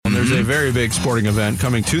is a very big sporting event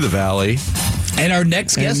coming to the Valley. And our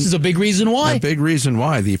next guest is a big reason why. A big reason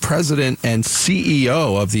why. The president and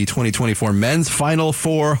CEO of the 2024 Men's Final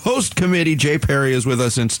Four Host Committee, Jay Parry, is with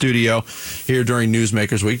us in studio here during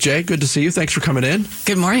Newsmakers Week. Jay, good to see you. Thanks for coming in.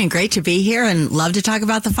 Good morning. Great to be here and love to talk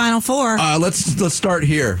about the Final Four. Let's start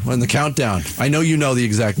here on the countdown. I know you know the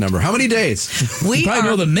exact number. How many days? You probably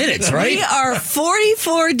know the minutes, right? We are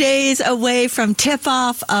 44 days away from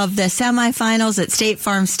tip-off of the semifinals at State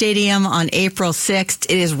Farm Stadium on April 6th.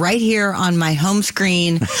 It is right here on my home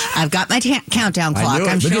screen. I've got my countdown clock.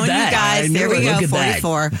 I'm showing you guys. There we go,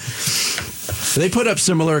 44. They put up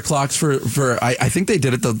similar clocks for I think they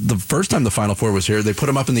did it the first time the Final Four was here. They put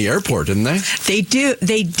them up in the airport, didn't they?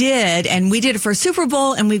 They did, and we did it for Super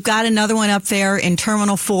Bowl, and we've got another one up there in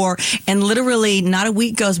Terminal 4, and literally not a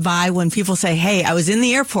week goes by when people say, hey, I was in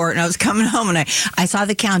the airport, and I was coming home, and I saw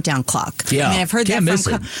the countdown clock. Yeah, I mean, I've heard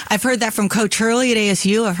that from Coach Hurley at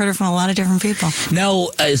ASU. I've heard it from a lot of different people. Now,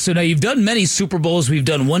 now you've done many Super Bowls. We've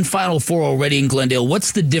done one Final Four already in Glendale.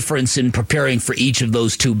 What's the difference in preparing for each of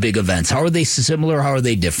those two big events? How are they similar? How are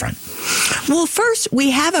they different? Well, first,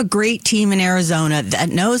 we have a great team in Arizona that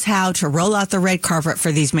knows how to roll out the red carpet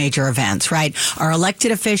for these major events, right? Our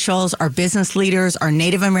elected officials, our business leaders, our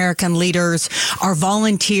Native American leaders, our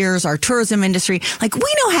volunteers, our tourism industry, we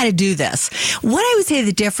know how to do this. What I would say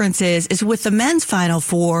the difference is with the men's Final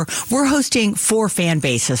Four, we're hosting 4 fan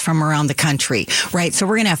bases from around the country, right? So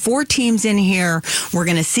we're going to have 4 teams in here. We're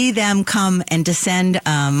going to see them come and descend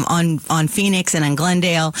on Phoenix and on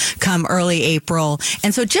Glendale come early April.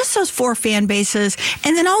 And so just those 4 fan bases.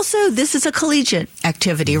 And then also, this is a collegiate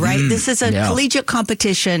activity, right? This is a collegiate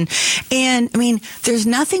competition. And I mean, there's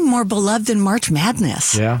nothing more beloved than March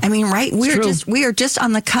Madness. Yeah. I mean, right? We are just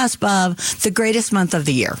on the cusp of the greatest month of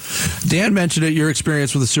the year. Dan mentioned it, your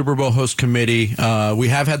experience with the Super Bowl host committee. We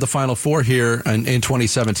have had the Final Four here in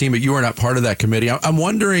 2017, but you were not part of that committee. I'm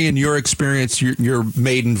wondering, in your experience, your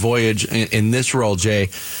maiden voyage in this role, Jay,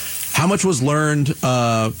 how much was learned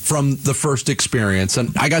from the first experience?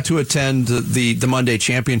 And I got to attend the Monday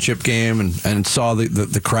championship game and saw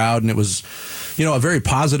the crowd, and it was, a very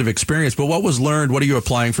positive experience. But what was learned? What are you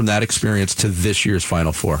applying from that experience to this year's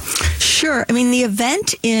Final Four? Sure. I mean, the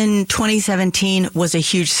event in 2017 was a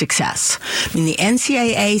huge success. I mean, the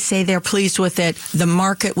NCAA say they're pleased with it. The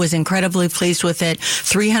market was incredibly pleased with it.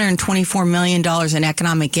 $324 million in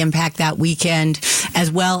economic impact that weekend,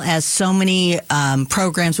 as well as so many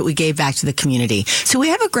programs that we gave back to the community. So we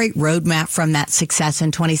have a great roadmap from that success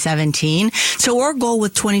in 2017. So our goal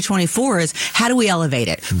with 2024 is, how do we elevate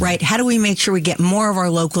it, right? How do we make sure we get more of our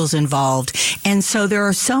locals involved? And so there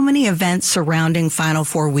are so many events surrounding Final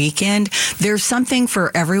Four weekend. There's something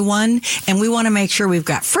for everyone, and we want to make sure we've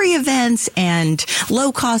got free events and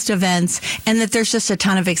low-cost events, and that there's just a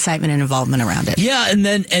ton of excitement and involvement around it. Yeah, and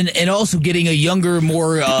then and also getting a younger,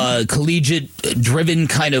 more collegiate-driven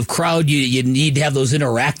kind of crowd. You need to have those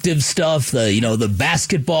interactive stuff, the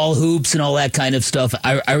basketball hoops and all that kind of stuff.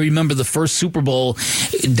 I remember the first Super Bowl,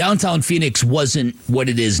 downtown Phoenix wasn't what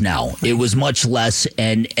it is now. It was much less,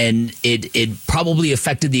 and it probably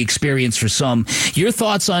affected the experience for some. Your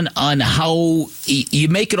thoughts on how you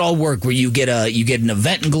make it all work, where you get an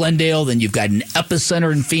event in Glendale, then you've got an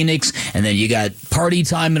epicenter in Phoenix, and then you got party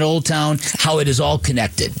time in Old Town, how it is all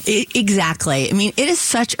connected. Exactly. I mean, it is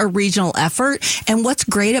such a regional effort, and what's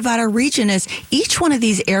great about our region is each one of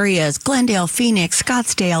these areas, Glendale, Phoenix,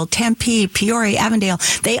 Scottsdale, Tempe, Peoria, Avondale,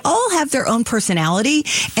 they all have their own personality,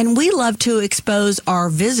 and we love to expose our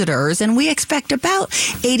visitors, and we expect about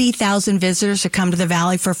 80,000 visitors to come to the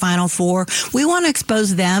Valley for Final Four. We want to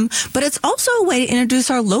expose them, but it's also a way to introduce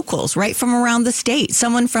our locals, right, from around the state.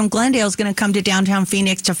 Someone from Glendale is going to come to downtown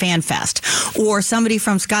Phoenix to Fan Fest, or somebody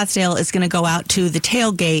from Scottsdale is going to go out to the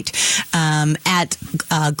tailgate at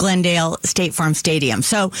Glendale State Farm Stadium.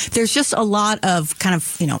 So there's just a lot of kind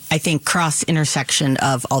of, I think, cross intersection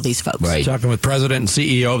of all these folks. Right. Talking with President and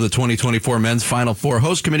CEO of the 2024 Men's Final Four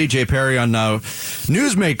Host Committee, Jay Parry, on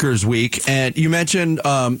Newsmakers Week. And you mentioned,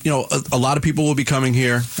 a lot of people will be coming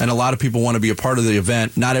here, and a lot of people want to be a part of the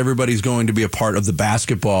event. Not everybody's going to be a part of the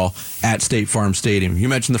basketball at State Farm Stadium. You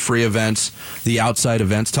mentioned the free events, the outside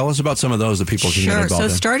events. Tell us about some of those that people can get involved in. Sure.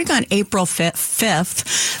 So starting on April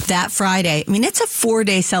 5th, that Friday, I mean, it's a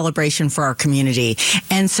 4-day celebration for our community.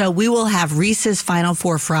 And so we will have Reese's Final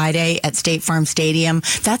Four Friday at State Farm Stadium.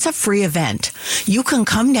 That's a free event. You can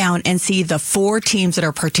come down and see the 4 teams that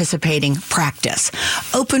are participating practice.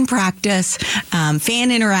 Open practice,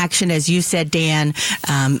 fan interaction, as you said, Dan.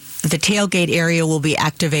 the tailgate area will be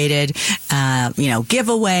activated.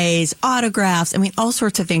 Giveaways, autographs. I mean, all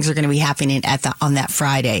sorts of things are going to be happening on that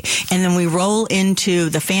Friday. And then we roll into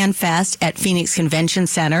the Fan Fest at Phoenix Convention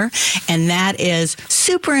Center. And that is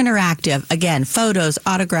super interactive. Again, photos,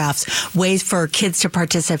 autographs, ways for kids to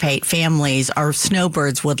participate, families. Our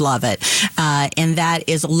snowbirds would love it. And that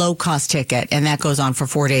is a low-cost ticket. And that goes on for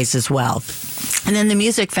 4 days as well. And then the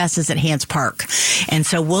Music Fest is at Hance Park. And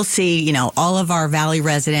so we'll see, all of our Valley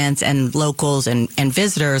residents and locals and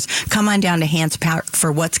visitors come on down to Hance Park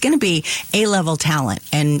for what's going to be A-level talent.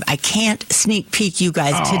 And I can't sneak peek you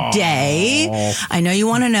guys today. I know you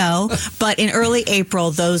want to know. But in early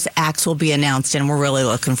April, those acts will be announced, and we're really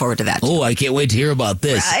looking forward to that. Oh, I can't wait to hear about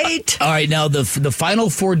this. Right? All right, now the Final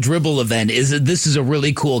Four dribble event, this is a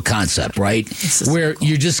really cool concept, right? Where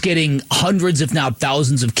you're just getting hundreds, if not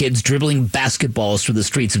thousands of kids dribbling basketballs through the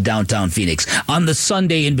streets of downtown Phoenix on the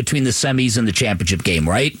Sunday in between the semis and the championship game,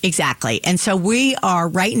 right? Exactly. And so we are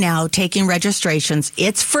right now taking registrations.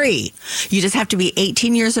 It's free. You just have to be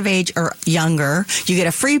 18 years of age or younger. You get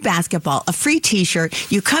a free basketball, a free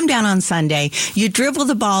T-shirt. You come down on Sunday. You dribble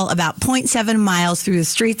the ball about 0.7 miles through the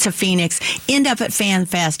streets of Phoenix, end up at Fan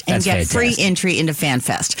Fest, and That's get fantastic. free entry into Fan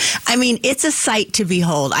Fest. I mean, it's a sight to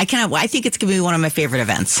behold. I think it's going to be one of my favorite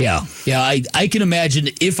events. Yeah. I can imagine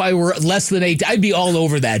if I were less than 8, I'd be all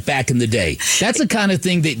over that back in the day. That's the kind of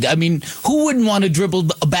thing who wouldn't want to dribble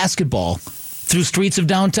a basketball through streets of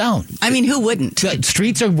downtown? I mean, who wouldn't? The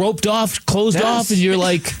streets are roped off, closed off, and you're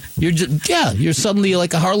suddenly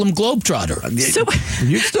like a Harlem Globetrotter. So,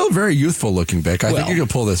 You're still very youthful looking, Beck. I think you can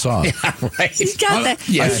pull this off. Yeah, right. he's got I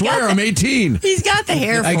swear I'm 18. He's got the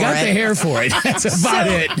hair for it. I got the hair for it. That's about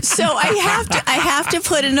it. So I have to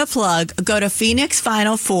put in a plug. Go to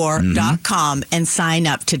phoenixfinal4.com and sign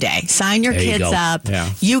up today. Sign your There you kids go. up. Yeah.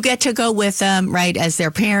 You get to go with them, right, as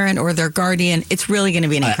their parent or their guardian. It's really going to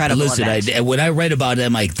be an incredible event. When I read about it,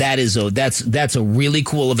 I'm like, that's a really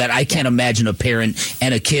cool event. I can't imagine a parent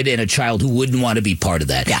and a kid and a child who wouldn't want to be part of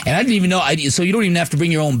that. Yeah. And I didn't even know. So you don't even have to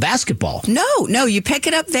bring your own basketball. No, you pick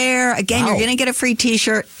it up there. Again, You're going to get a free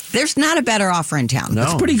T-shirt. There's not a better offer in town. No,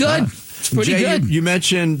 That's pretty good. It's pretty Jay, good. You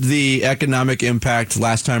mentioned the economic impact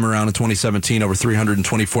last time around in 2017, over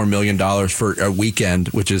 $324 million for a weekend,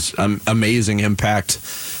 which is amazing impact.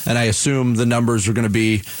 And I assume the numbers are going to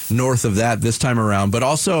be north of that this time around. But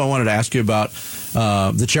also, I wanted to ask you about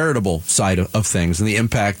the charitable side of things and the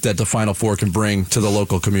impact that the Final Four can bring to the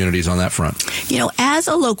local communities on that front. As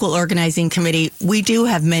a local organizing committee, we do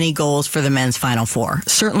have many goals for the men's Final Four.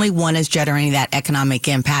 Certainly one is generating that economic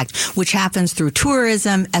impact, which happens through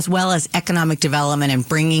tourism as well as economic development and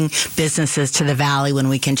bringing businesses to the Valley when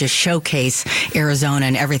we can just showcase Arizona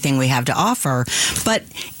and everything we have to offer. But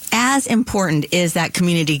as important is that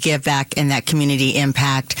community give back and that community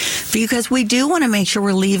impact, because we do want to make sure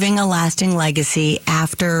we're leaving a lasting legacy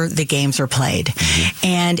after the games are played.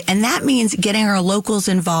 Mm-hmm. And that means getting our locals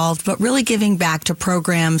involved, but really giving back to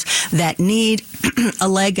programs that need a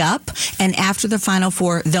leg up. And after the Final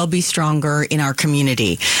Four, they'll be stronger in our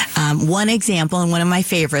community. One example, and one of my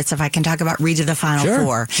favorites, if I can talk about Read to the Final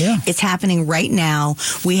Four, it's happening right now.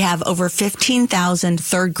 We have over 15,000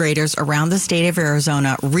 third graders around the state of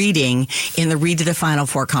Arizona reading in the Read to the Final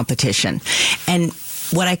Four competition. And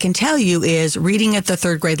what I can tell you is reading at the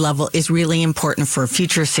third grade level is really important for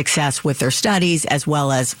future success with their studies as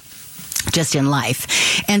well as just in life.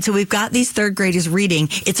 And so we've got these third graders reading.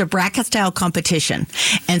 It's a bracket style competition.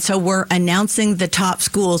 And so we're announcing the top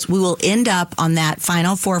schools. We will end up on that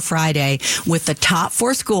Final Four Friday with the top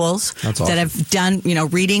 4 schools that have done,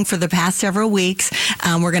 reading for the past several weeks.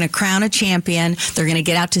 We're going to crown a champion. They're going to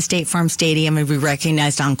get out to State Farm Stadium and be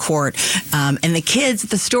recognized on court. And the kids,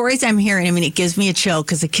 the stories I'm hearing, it gives me a chill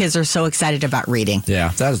because the kids are so excited about reading. Yeah,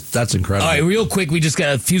 that's incredible. All right, real quick, we just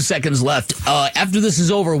got a few seconds left. After this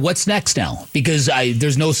is over, what's next now? Because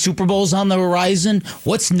there's no Super Bowls on the horizon.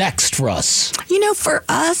 What's next for us? For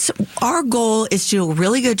us, our goal is to do a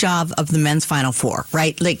really good job of the men's Final Four,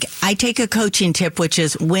 right? Like, I take a coaching tip, which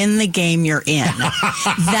is win the game you're in.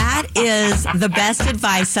 That is the best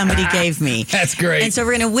advice somebody gave me. That's great. And so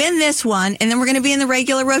we're going to win this one, and then we're going to be in the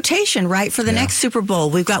regular rotation, right, for the next Super Bowl.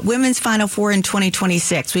 We've got women's Final Four in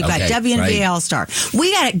 2026. We've got WNBA All-Star.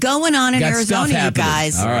 We got it going on in Arizona, you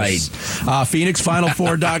guys. All right.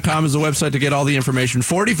 PhoenixFinal4.com is the website to get all the information.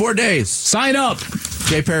 44 days. Sign up.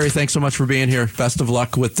 Jay Parry, thanks so much for being here. Best of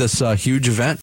luck with this huge event.